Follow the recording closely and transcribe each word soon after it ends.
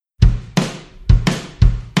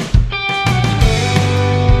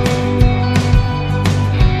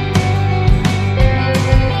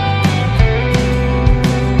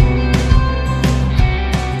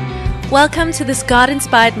Welcome to this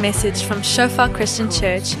God-inspired message from Shofar Christian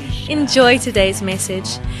Church. Enjoy today's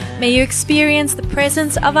message. May you experience the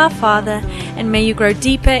presence of our Father and may you grow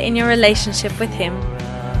deeper in your relationship with Him.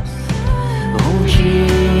 Oh,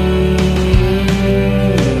 Jesus,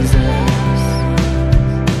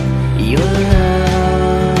 your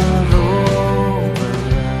love over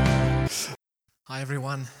us. Hi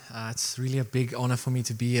everyone, it's really a big honor for me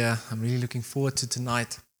to be here. I'm really looking forward to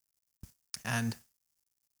tonight. And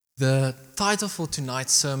the title for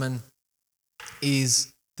tonight's sermon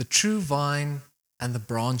is The True Vine and the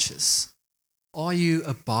Branches. Are you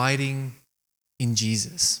abiding in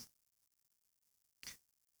Jesus?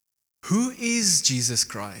 Who is Jesus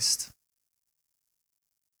Christ?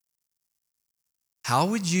 How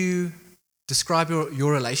would you describe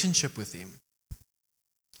your relationship with Him?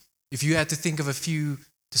 If you had to think of a few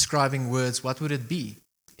describing words, what would it be?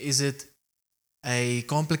 Is it a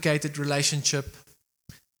complicated relationship?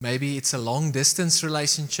 Maybe it's a long-distance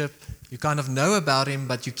relationship. You kind of know about Him,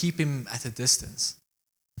 but you keep Him at a distance.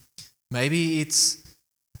 Maybe it's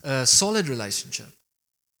a solid relationship.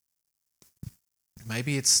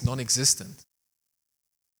 Maybe it's non-existent.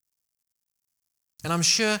 And I'm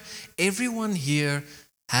sure everyone here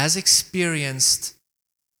has experienced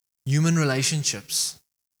human relationships,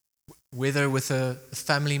 whether with a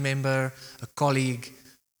family member, a colleague,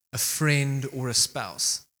 a friend, or a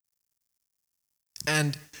spouse.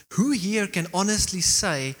 And who here can honestly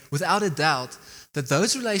say, without a doubt, that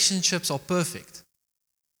those relationships are perfect?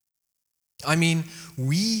 I mean,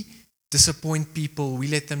 we disappoint people, we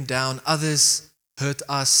let them down, others hurt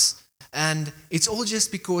us, and it's all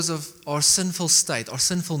just because of our sinful state, our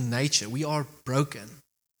sinful nature. We are broken.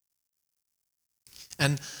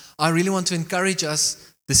 And I really want to encourage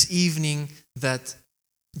us this evening that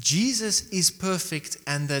Jesus is perfect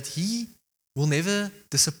and that He will never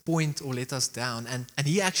disappoint or let us down. And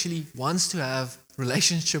He actually wants to have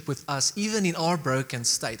relationship with us, even in our broken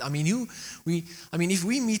state. I mean, if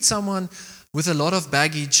we meet someone with a lot of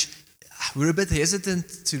baggage, we're a bit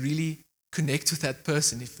hesitant to really connect with that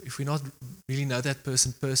person if we not really know that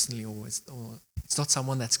person personally, or it's not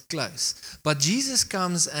someone that's close. But Jesus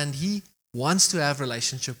comes and He wants to have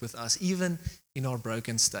relationship with us, even in our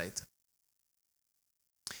broken state.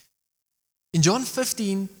 In John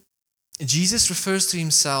 15, Jesus refers to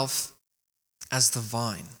Himself as the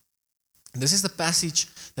vine. And this is the passage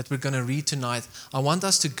that we're going to read tonight. I want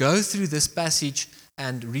us to go through this passage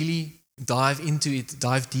and really dive into it,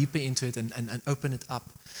 dive deeper into it and open it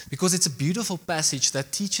up. Because it's a beautiful passage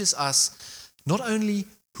that teaches us not only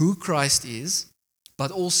who Christ is,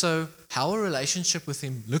 but also how a relationship with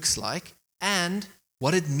Him looks like and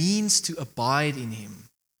what it means to abide in Him.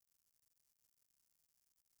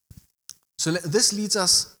 So this leads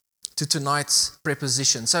us to tonight's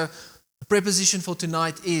preposition. So the preposition for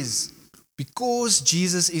tonight is, because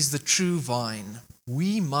Jesus is the true vine,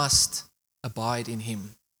 we must abide in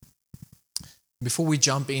Him. Before we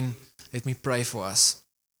jump in, let me pray for us.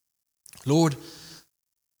 Lord,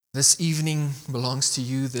 this evening belongs to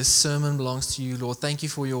You. This sermon belongs to You, Lord. Thank You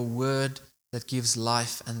for Your word that gives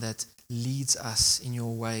life and that leads us in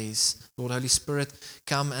Your ways. Lord, Holy Spirit,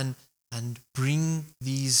 come and bring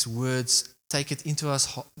these words, take it into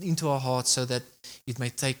our hearts so that it may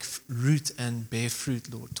take root and bear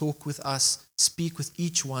fruit, Lord. Talk with us, speak with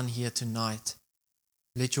each one here tonight.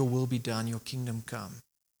 Let Your will be done, Your kingdom come.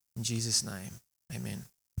 In Jesus' name, amen.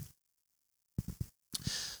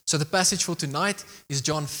 So the passage for tonight is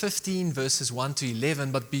John 15 verses 1 to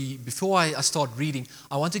 11. But before I start reading,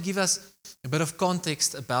 I want to give us a bit of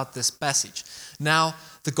context about this passage. Now,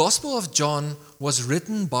 the Gospel of John was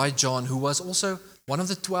written by John, who was also one of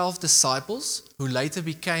the 12 disciples who later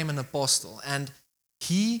became an apostle. And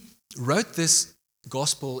he wrote this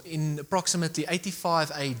Gospel in approximately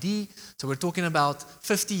 85 AD. So we're talking about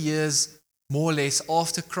 50 years, more or less,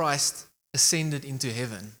 after Christ ascended into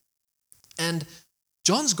heaven. And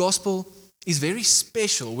John's Gospel is very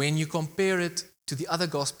special when you compare it to the other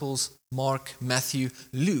Gospels, Mark, Matthew,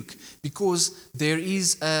 Luke, because there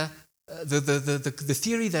is the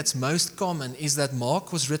theory that's most common is that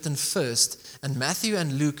Mark was written first, and Matthew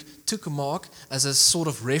and Luke took Mark as a sort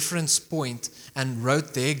of reference point and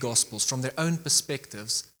wrote their Gospels from their own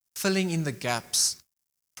perspectives, filling in the gaps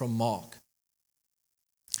from Mark.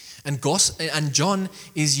 And John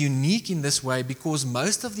is unique in this way because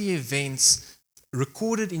most of the events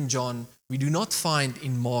recorded in John, we do not find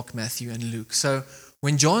in Mark, Matthew, and Luke. So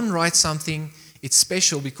when John writes something, it's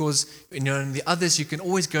special because in the others you can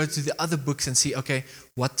always go to the other books and see, okay,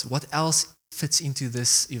 what else fits into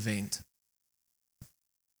this event.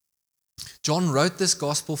 John wrote this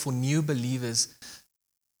gospel for new believers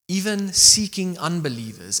even seeking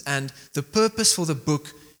unbelievers. And the purpose for the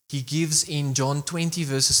book he gives in John 20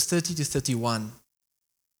 verses 30 to 31.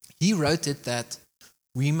 He wrote it that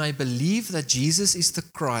we may believe that Jesus is the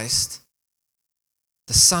Christ,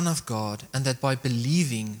 the Son of God, and that by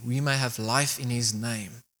believing we may have life in his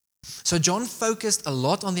name. So John focused a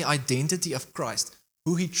lot on the identity of Christ,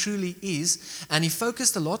 who he truly is, and he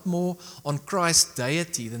focused a lot more on Christ's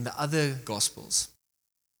deity than the other Gospels.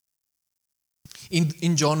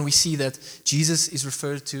 In John, we see that Jesus is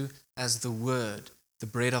referred to as the Word, the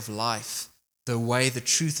bread of life, the way, the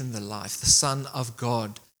truth, and the life, the Son of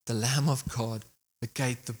God, the Lamb of God, the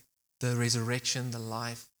gate, the resurrection, the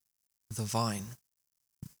life, the vine.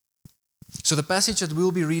 So the passage that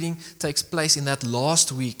we'll be reading takes place in that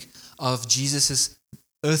last week of Jesus'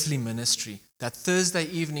 earthly ministry, that Thursday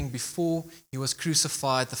evening before he was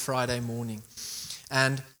crucified the Friday morning.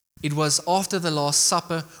 And it was after the Last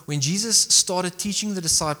Supper when Jesus started teaching the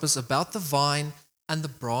disciples about the vine and the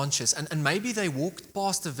branches. And maybe they walked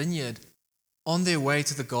past the vineyard on their way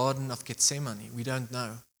to the Garden of Gethsemane. We don't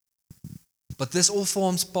know. But this all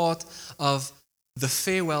forms part of the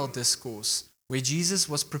farewell discourse, where Jesus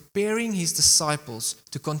was preparing his disciples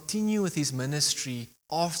to continue with his ministry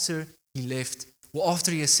after he left, or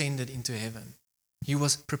after he ascended into heaven. He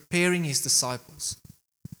was preparing his disciples.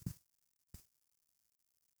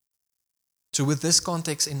 So with this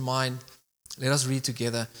context in mind, let us read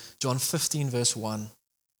together John 15 verse 1.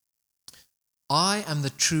 I am the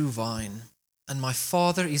true vine, and my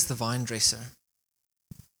Father is the vine dresser.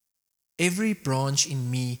 Every branch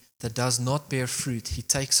in me that does not bear fruit, he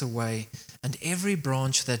takes away, and every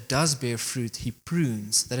branch that does bear fruit, he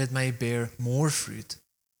prunes, that it may bear more fruit.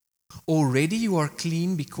 Already you are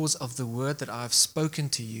clean because of the word that I have spoken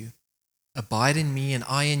to you. Abide in me and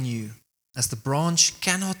I in you, as the branch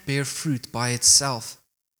cannot bear fruit by itself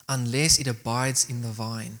unless it abides in the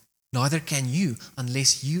vine. Neither can you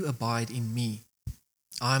unless you abide in me.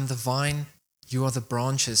 I am the vine, you are the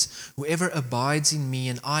branches. Whoever abides in me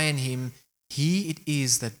and I in him, he it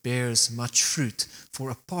is that bears much fruit. For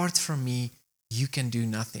apart from me, you can do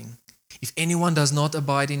nothing. If anyone does not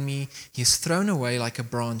abide in me, he is thrown away like a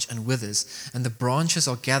branch and withers, and the branches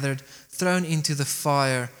are gathered, thrown into the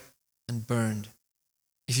fire, and burned.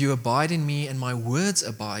 If you abide in me and my words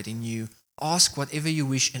abide in you, ask whatever you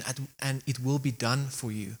wish and it will be done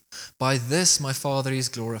for you. By this my Father is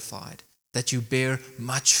glorified, that you bear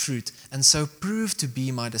much fruit and so prove to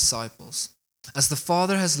be my disciples. As the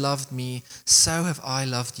Father has loved me, so have I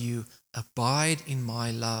loved you. Abide in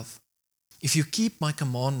my love. If you keep my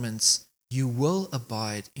commandments, you will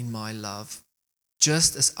abide in my love,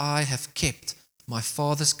 just as I have kept my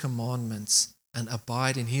Father's commandments and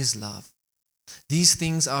abide in his love. These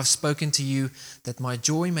things I have spoken to you, that my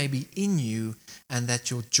joy may be in you and that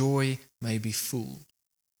your joy may be full.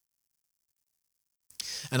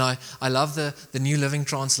 And I love the New Living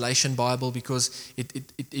Translation Bible because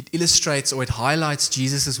it illustrates or it highlights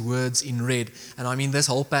Jesus' words in red. And I mean, this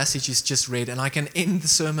whole passage is just red. And I can end the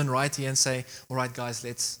sermon right here and say, all right, guys,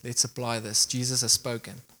 let's apply this. Jesus has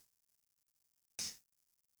spoken.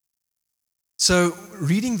 So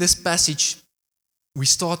reading this passage, we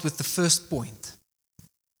start with the first point.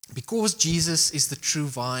 Because Jesus is the true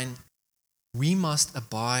vine, we must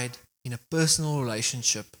abide in a personal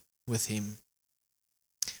relationship with him.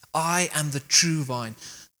 I am the true vine.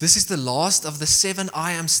 This is the last of the 7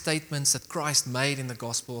 I am statements that Christ made in the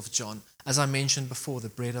Gospel of John. As I mentioned before, the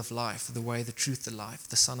bread of life, the way, the truth, the life,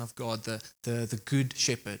 the Son of God, the good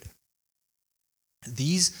shepherd.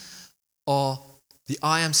 These are the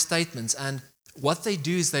I am statements, and what they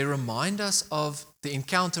do is they remind us of the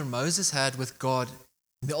encounter Moses had with God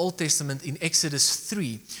in the Old Testament in Exodus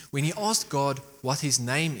 3, when he asked God what his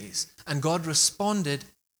name is. And God responded,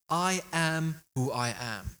 I am who I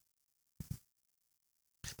am.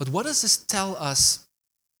 But what does this tell us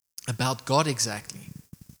about God exactly?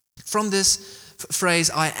 From this phrase,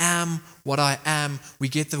 I am what I am, we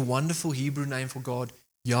get the wonderful Hebrew name for God,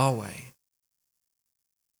 Yahweh.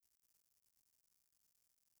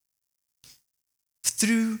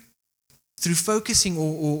 Through focusing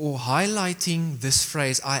or highlighting this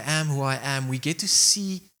phrase, I am who I am, we get to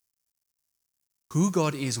see who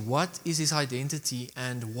God is, what is his identity,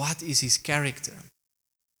 and what is his character.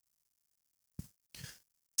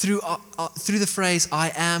 Through the phrase,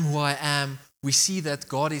 I am who I am, we see that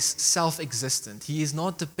God is self-existent. He is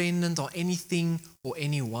not dependent on anything or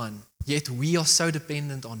anyone, yet we are so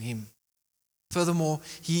dependent on him. Furthermore,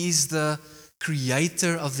 he is the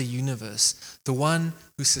creator of the universe, the one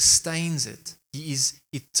who sustains it. He is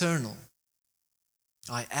eternal.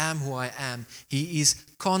 I am who I am. He is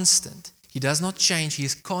constant. He does not change. He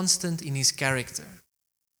is constant in his character.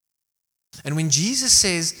 And when Jesus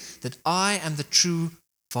says that I am the true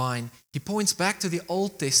vine, he points back to the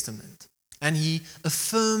Old Testament and he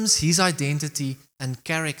affirms his identity and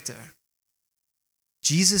character.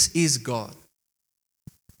 Jesus is God.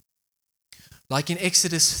 Like in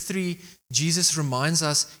Exodus 3, Jesus reminds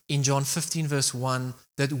us in John 15 verse 1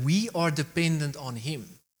 that we are dependent on him.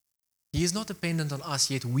 He is not dependent on us,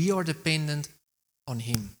 yet we are dependent on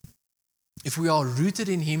him. If we are rooted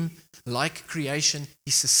in him, like creation,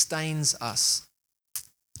 he sustains us.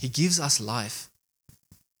 He gives us life.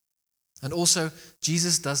 And also,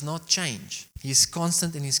 Jesus does not change. He is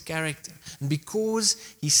constant in his character. And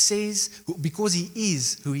because he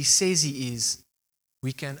is who he says he is,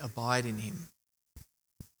 we can abide in him.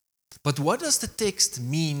 But what does the text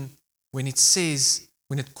mean when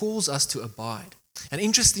it calls us to abide? And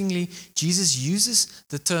interestingly, Jesus uses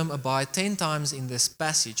the term abide 10 times in this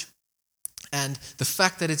passage. And the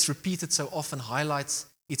fact that it's repeated so often highlights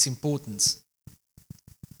its importance.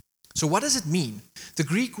 So what does it mean? The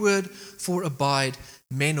Greek word for abide,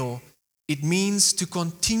 meno, it means to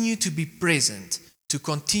continue to be present, to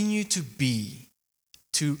continue to be,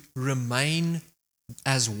 to remain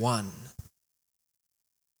as one.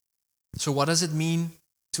 So what does it mean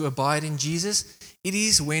to abide in Jesus? It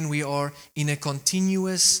is when we are in a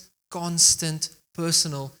continuous, constant,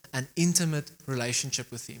 personal, and intimate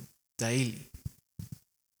relationship with him daily.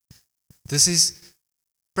 This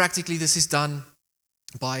is done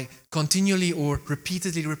by continually or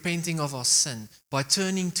repeatedly repenting of our sin, by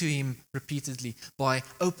turning to him repeatedly, by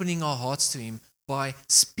opening our hearts to him, by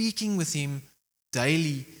speaking with him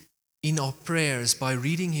daily in our prayers, by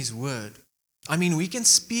reading his word. I mean, we can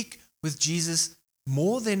speak with Jesus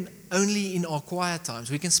more than only in our quiet times.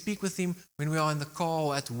 We can speak with him when we are in the car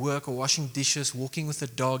or at work or washing dishes, walking with the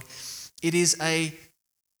dog. It is an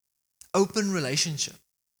open relationship.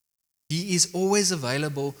 He is always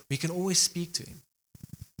available. We can always speak to him.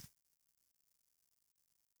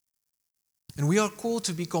 And we are called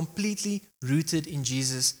to be completely rooted in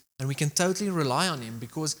Jesus, and we can totally rely on him,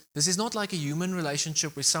 because this is not like a human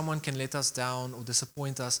relationship where someone can let us down or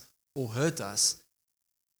disappoint us or hurt us.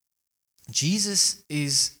 Jesus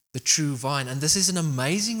is the true vine, and this is an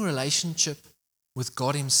amazing relationship with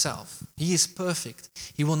God himself. He is perfect.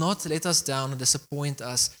 He will not let us down or disappoint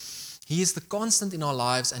us. He is the constant in our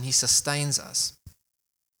lives, and he sustains us.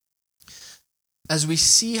 As we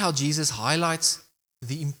see how Jesus highlights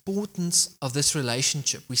the importance of this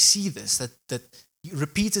relationship, we see this, that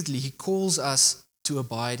repeatedly he calls us to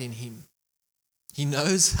abide in him. He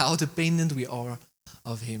knows how dependent we are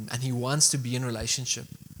of him, and he wants to be in relationship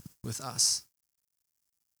with us.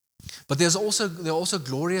 But there are also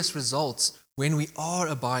glorious results when we are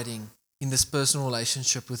abiding in this personal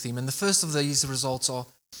relationship with him. And the first of these results are,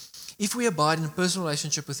 if we abide in a personal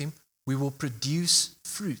relationship with him, we will produce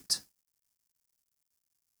fruit.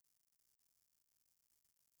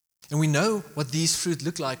 And we know what these fruit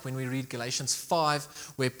look like when we read Galatians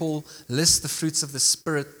 5, where Paul lists the fruits of the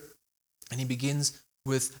Spirit, and he begins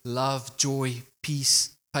with love, joy,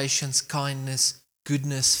 peace, patience, kindness,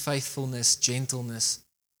 goodness, faithfulness, gentleness,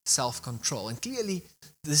 self-control. And clearly,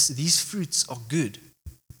 these fruits are good.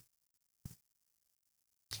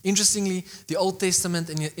 Interestingly, the Old Testament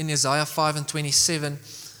in Isaiah 5 and 27,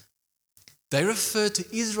 they refer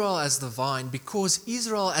to Israel as the vine because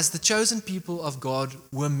Israel, as the chosen people of God,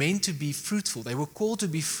 were meant to be fruitful. They were called to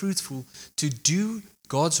be fruitful, to do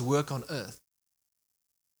God's work on earth.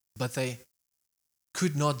 But they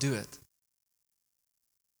could not do it.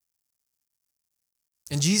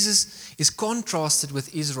 And Jesus is contrasted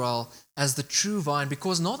with Israel as the true vine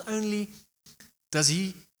because not only does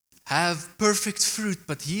he have perfect fruit,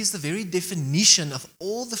 but he is the very definition of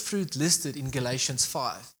all the fruit listed in Galatians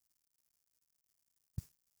 5.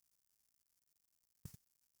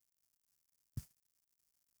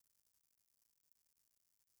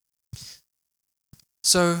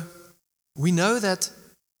 So we know that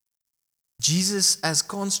Jesus,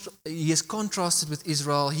 he is contrasted with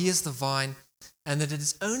Israel, he is the vine, and that it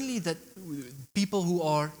is only that people who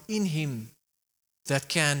are in him that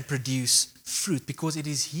can produce fruit, because it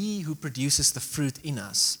is he who produces the fruit in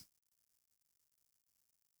us.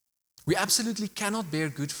 We absolutely cannot bear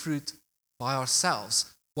good fruit by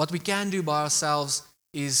ourselves. What we can do by ourselves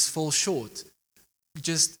is fall short,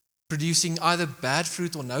 just producing either bad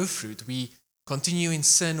fruit or no fruit. We continue in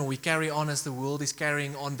sin or we carry on as the world is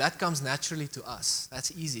carrying on. That comes naturally to us.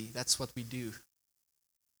 That's easy. That's what we do.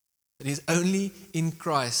 It is only in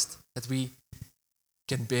Christ that we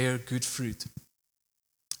can bear good fruit.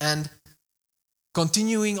 And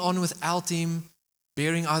continuing on without him,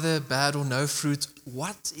 bearing either bad or no fruit,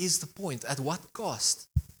 what is the point? At what cost?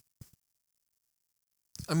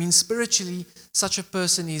 I mean, spiritually, such a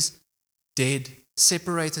person is dead,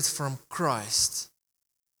 separated from Christ.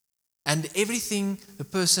 And everything the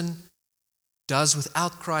person does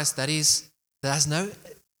without Christ, that has no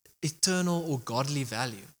eternal or godly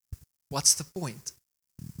value. What's the point?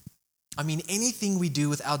 I mean, anything we do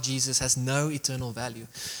without Jesus has no eternal value.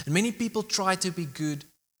 And many people try to be good,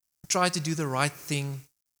 try to do the right thing,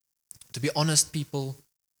 to be honest people.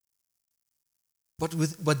 But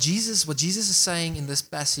what Jesus is saying in this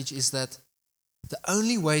passage is that the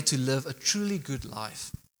only way to live a truly good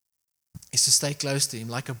life is to stay close to Him,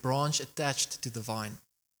 like a branch attached to the vine.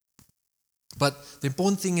 But the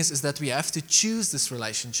important thing is that we have to choose this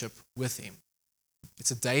relationship with Him.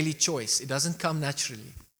 It's a daily choice. It doesn't come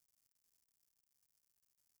naturally.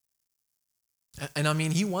 And I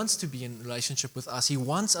mean, He wants to be in relationship with us. He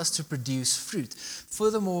wants us to produce fruit.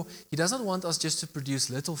 Furthermore, He doesn't want us just to produce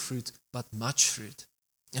little fruit, but much fruit.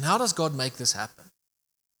 And how does God make this happen?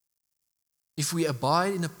 If we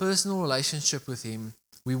abide in a personal relationship with Him,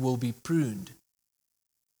 we will be pruned.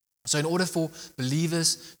 So in order for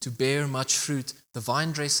believers to bear much fruit, the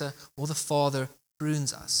vine dresser or the Father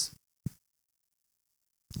prunes us.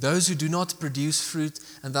 Those who do not produce fruit,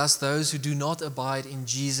 and thus those who do not abide in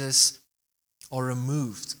Jesus, are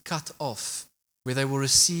removed, cut off, where they will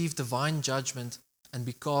receive divine judgment and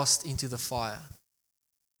be cast into the fire.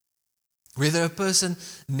 Whether a person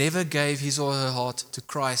never gave his or her heart to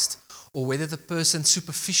Christ, or whether the person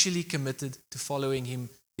superficially committed to following Him,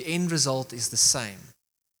 the end result is the same.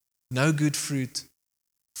 No good fruit,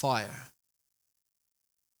 fire.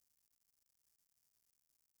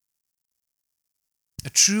 A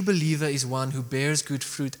true believer is one who bears good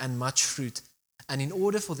fruit and much fruit. And in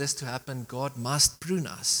order for this to happen, God must prune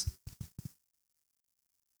us.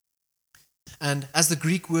 And as the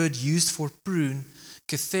Greek word used for prune,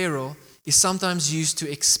 kathero, is sometimes used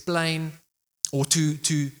to explain or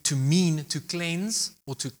to mean to cleanse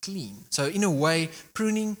or to clean. So in a way,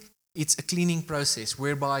 pruning, it's a cleaning process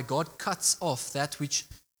whereby God cuts off that which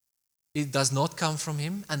it does not come from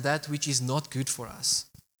Him and that which is not good for us.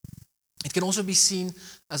 It can also be seen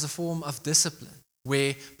as a form of discipline,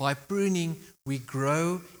 where by pruning we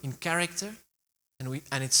grow in character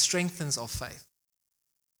and it strengthens our faith.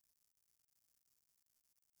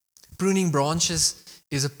 Pruning branches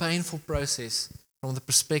is a painful process from the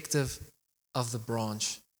perspective of the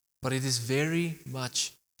branch, but it is very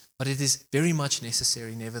much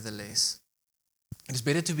necessary nevertheless. It is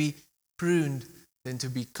better to be pruned than to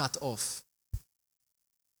be cut off.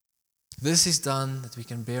 This is done that we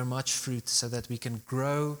can bear much fruit so that we can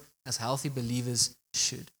grow as healthy believers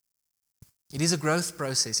should. It is a growth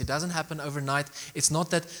process. It doesn't happen overnight. It's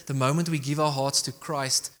not that the moment we give our hearts to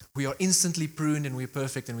Christ, we are instantly pruned and we're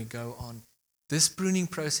perfect and we go on. This pruning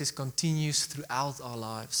process continues throughout our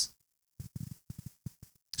lives.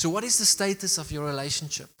 So what is the status of your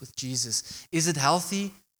relationship with Jesus? Is it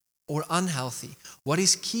healthy or unhealthy? What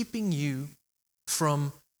is keeping you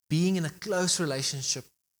from being in a close relationship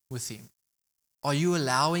with Him? Are you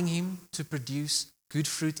allowing Him to produce good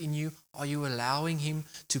fruit in you? Are you allowing Him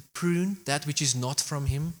to prune that which is not from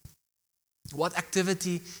Him? What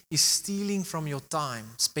activity is stealing from your time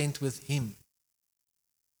spent with Him?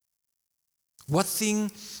 What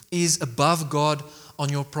thing is above God on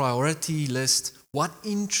your priority list? What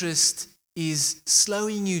interest is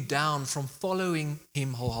slowing you down from following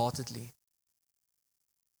Him wholeheartedly?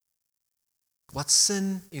 What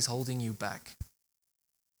sin is holding you back?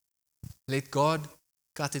 Let God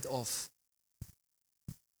cut it off.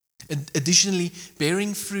 Additionally,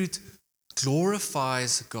 bearing fruit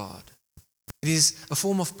glorifies God. It is a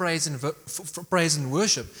form of praise and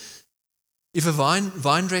worship. If a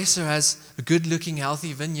vine dresser has a good-looking,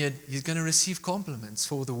 healthy vineyard, he's going to receive compliments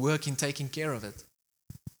for the work in taking care of it.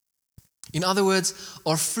 In other words,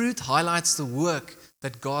 our fruit highlights the work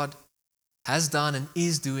that God has done and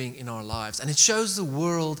is doing in our lives. And it shows the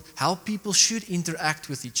world how people should interact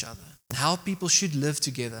with each other, and how people should live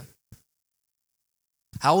together.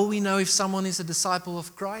 How will we know if someone is a disciple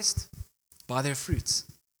of Christ? By their fruits.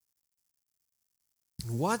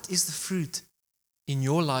 What is the fruit in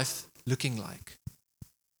your life looking like?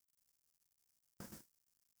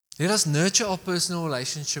 Let us nurture our personal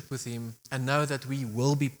relationship with Him and know that we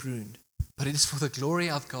will be pruned. But it is for the glory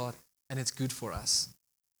of God and it's good for us.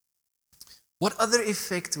 What other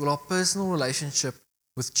effect will our personal relationship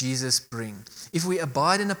with Jesus bring? If we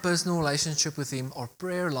abide in a personal relationship with Him, our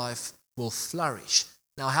prayer life will flourish.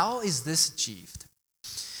 Now, how is this achieved?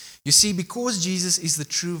 You see, because Jesus is the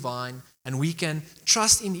true vine and we can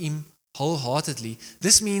trust in Him wholeheartedly,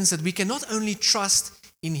 this means that we can not only trust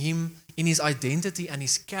in Him, in His identity and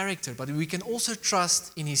His character, but we can also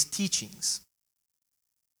trust in His teachings.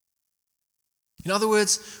 In other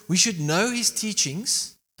words, we should know his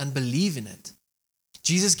teachings and believe in it.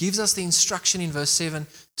 Jesus gives us the instruction in verse 7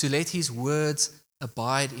 to let his words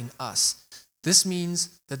abide in us. This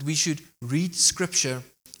means that we should read Scripture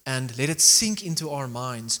and let it sink into our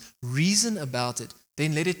minds, reason about it,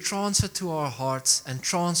 then let it transfer to our hearts and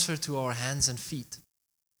transfer to our hands and feet.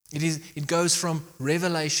 It goes from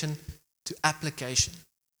revelation to application.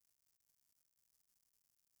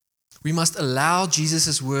 We must allow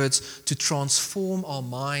Jesus' words to transform our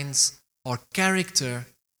minds, our character,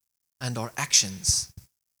 and our actions.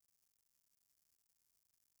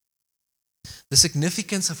 The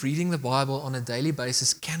significance of reading the Bible on a daily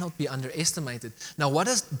basis cannot be underestimated. Now, what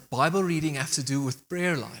does Bible reading have to do with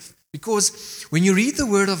prayer life? Because when you read the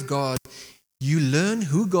Word of God, you learn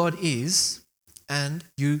who God is, and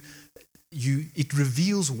it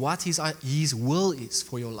reveals what His will is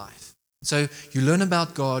for your life. So you learn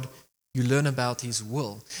about God, you learn about His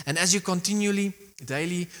will. And as you continually,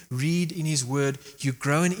 daily read in His Word, you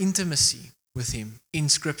grow in intimacy with Him in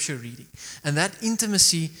Scripture reading. And that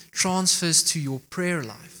intimacy transfers to your prayer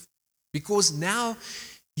life. Because now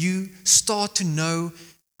you start to know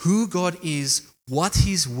who God is, what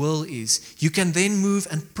His will is. You can then move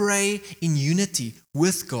and pray in unity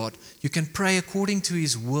with God. You can pray according to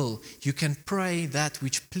His will. You can pray that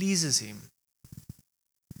which pleases Him.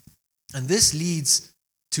 And this leads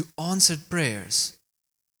to answered prayers.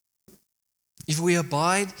 If we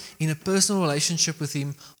abide in a personal relationship with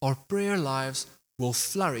Him, our prayer lives will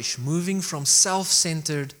flourish, moving from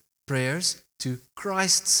self-centered prayers to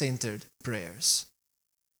Christ-centered prayers.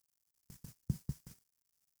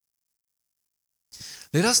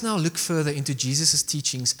 Let us now look further into Jesus'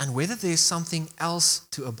 teachings and whether there is something else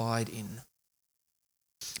to abide in.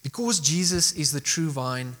 Because Jesus is the true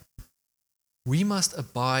vine, we must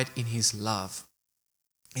abide in His love.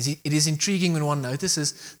 It is intriguing when one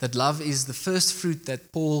notices that love is the first fruit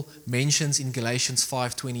that Paul mentions in Galatians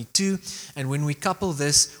 5:22, and when we couple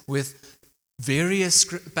this with various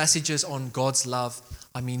passages on God's love,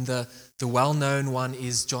 I mean the well-known one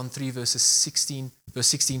is John 3 verse 16,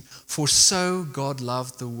 for so God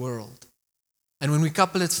loved the world. And when we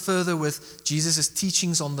couple it further with Jesus'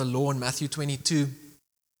 teachings on the law in Matthew 22,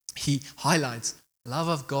 he highlights love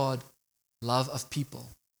of God, love of people.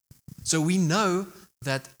 So we know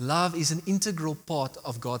that love is an integral part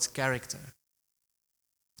of God's character.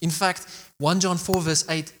 In fact, 1 John 4 verse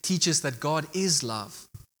 8 teaches that God is love.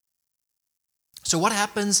 So what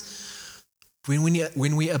happens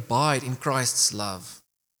when we abide in Christ's love?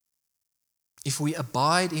 If we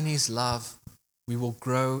abide in His love, we will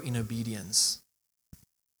grow in obedience.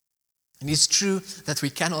 And it's true that we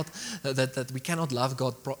cannot love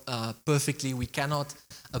God perfectly. We cannot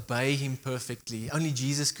obey Him perfectly. Only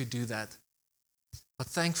Jesus could do that. But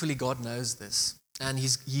thankfully, God knows this, and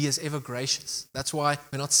He is ever gracious. That's why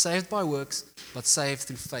we're not saved by works, but saved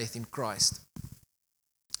through faith in Christ.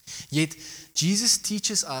 Yet, Jesus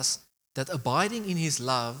teaches us that abiding in His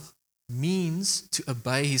love means to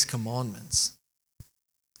obey His commandments.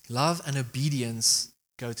 Love and obedience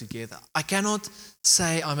go together. I cannot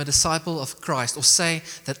say I'm a disciple of Christ or say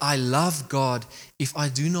that I love God if I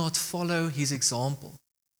do not follow His example,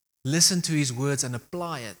 listen to His words and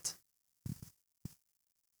apply it.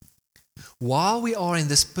 While we are in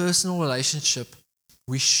this personal relationship,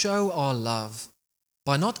 we show our love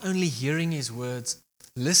by not only hearing His words,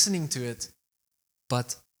 listening to it,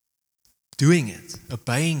 but doing it,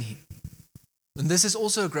 obeying Him. And this is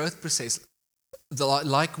also a growth process.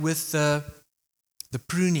 Like with the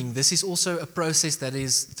pruning, this is also a process that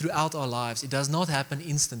is throughout our lives. It does not happen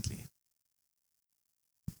instantly.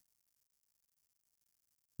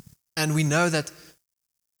 And we know that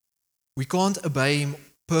we can't obey Him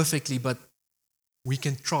perfectly, but we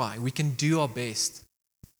can try. We can do our best.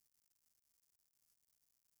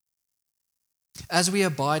 As we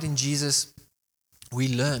abide in Jesus, we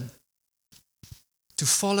learn to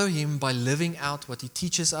follow Him by living out what He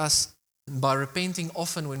teaches us and by repenting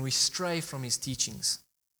often when we stray from His teachings.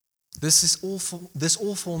 This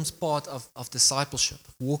all forms part of discipleship,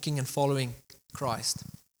 walking and following Christ.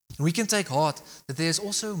 And we can take heart that there is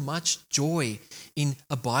also much joy in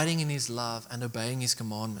abiding in His love and obeying His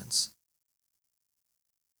commandments.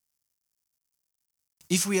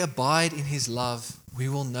 If we abide in His love, we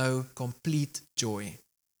will know complete joy.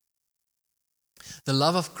 The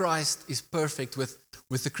love of Christ is perfect with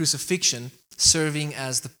the crucifixion serving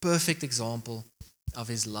as the perfect example of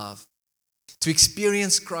His love. To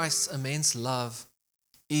experience Christ's immense love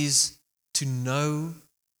is to know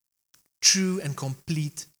true and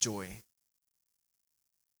complete joy.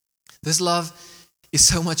 This love is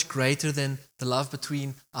so much greater than the love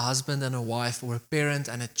between a husband and a wife or a parent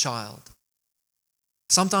and a child.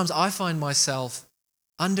 Sometimes I find myself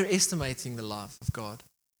underestimating the love of God.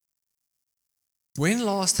 When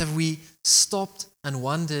last have we stopped and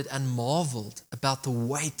wondered and marveled about the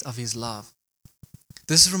weight of His love?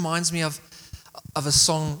 This reminds me of a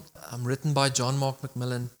song written by John Mark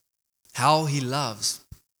McMillan, How He Loves.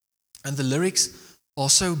 And the lyrics are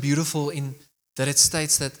so beautiful in that it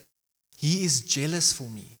states that He is jealous for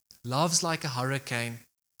me, loves like a hurricane,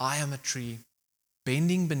 I am a tree,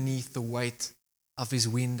 bending beneath the weight of His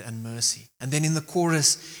wind and mercy. And then in the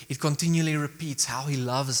chorus, it continually repeats how He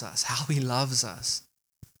loves us, how He loves us.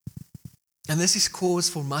 And this is cause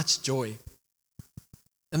for much joy.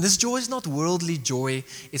 And this joy is not worldly joy.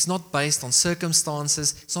 It's not based on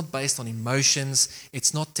circumstances. It's not based on emotions.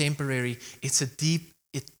 It's not temporary. It's a deep,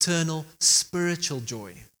 eternal, spiritual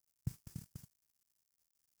joy.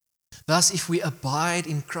 Thus, if we abide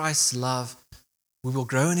in Christ's love, we will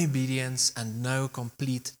grow in obedience and know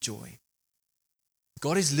complete joy.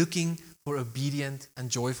 God is looking for obedient and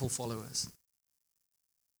joyful followers.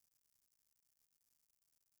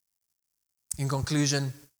 In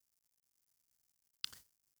conclusion,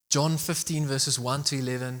 John 15 verses 1 to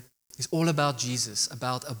 11 is all about Jesus,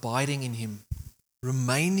 about abiding in Him,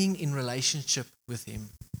 remaining in relationship with Him.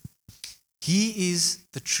 He is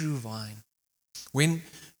the true vine. When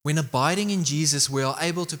abiding in Jesus, we are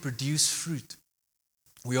able to produce fruit.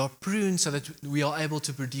 We are pruned so that we are able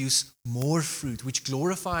to produce more fruit, which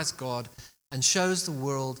glorifies God and shows the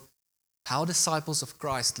world how disciples of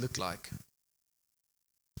Christ look like.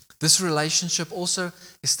 This relationship also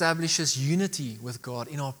establishes unity with God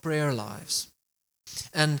in our prayer lives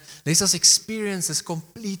and lets us experience this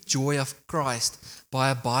complete joy of Christ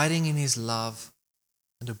by abiding in His love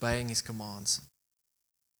and obeying His commands.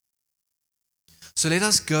 So let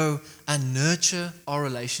us go and nurture our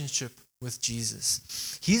relationship with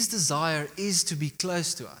Jesus. His desire is to be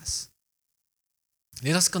close to us.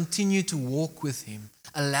 Let us continue to walk with Him,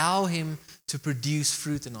 allow Him to produce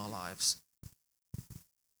fruit in our lives.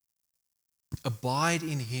 Abide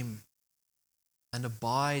in Him and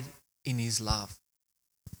abide in His love.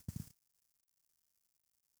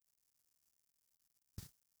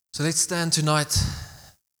 So let's stand tonight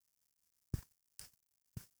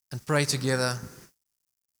and pray together.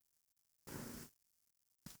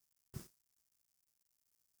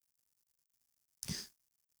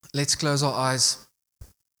 Let's close our eyes.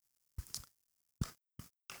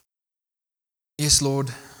 Yes,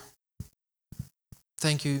 Lord,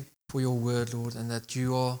 thank You for Your word, Lord, and that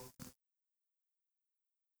You are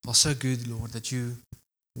so good, Lord, that You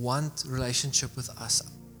want relationship with us.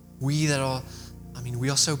 We are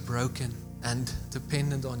so broken and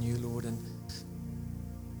dependent on You, Lord, and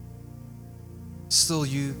still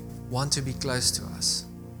You want to be close to us.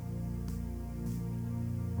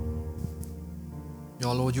 Yeah,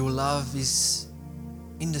 Lord, Your love is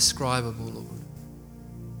indescribable, Lord.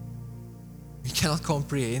 We cannot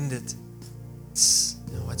comprehend it. It's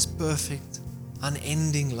perfect,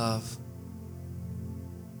 unending love.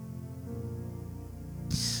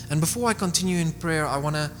 And before I continue in prayer, I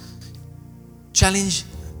want to challenge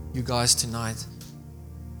you guys tonight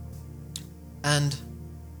and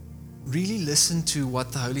really listen to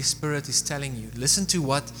what the Holy Spirit is telling you. Listen to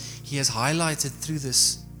what He has highlighted through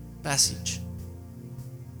this passage.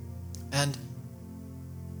 And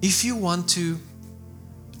if you want to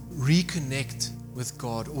reconnect with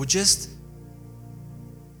God, or just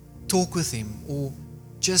talk with Him, or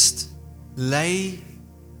just lay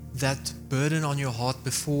that burden on your heart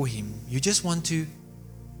before Him, you just want to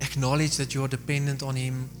acknowledge that you are dependent on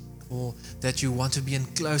Him, or that you want to be in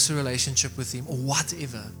closer relationship with Him, or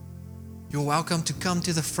whatever, you're welcome to come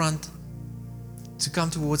to the front, to come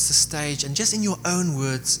towards the stage, and just in your own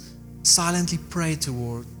words, silently pray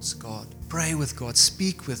towards God. Pray with God.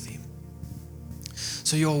 Speak with Him.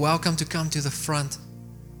 So you're welcome to come to the front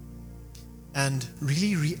and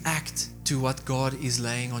really react to what God is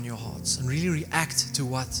laying on your hearts, and really react to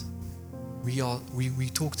what we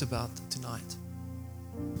talked about tonight.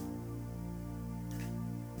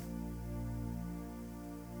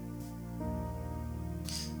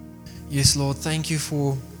 Yes, Lord, thank You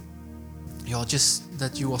for just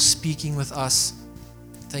that You are speaking with us.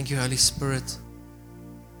 Thank You, Holy Spirit,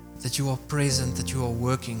 that You are present, that You are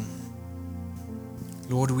working.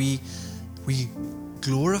 Lord, we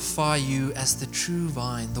glorify You as the true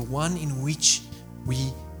vine, the one in which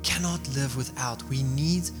we cannot live without. We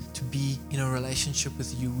need to be in a relationship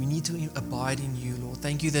with You. We need to abide in You, Lord.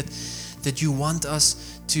 Thank You that You want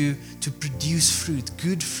us to produce fruit,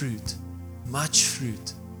 good fruit, much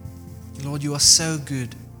fruit. Lord, You are so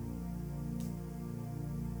good.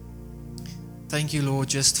 Thank You, Lord,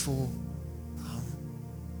 just for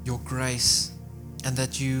Your grace, and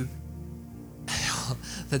that you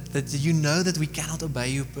that you know that we cannot obey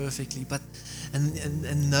you perfectly, but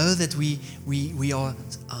and know that we are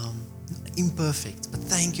imperfect. But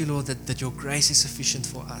thank you, Lord, that your grace is sufficient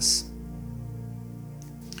for us.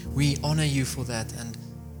 We honor you for that, and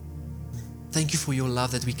thank you for your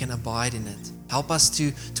love that we can abide in it. Help us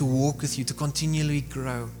to walk with you, to continually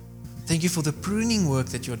grow. Thank you for the pruning work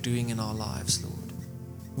that you're doing in our lives, Lord.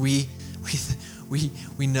 We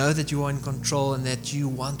know that you are in control and that you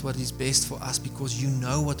want what is best for us because you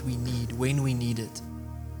know what we need when we need it.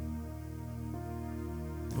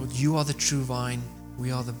 Lord, you are the true vine,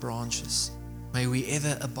 we are the branches. May we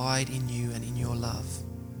ever abide in you and in your love.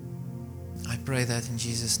 I pray that in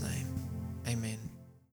Jesus' name.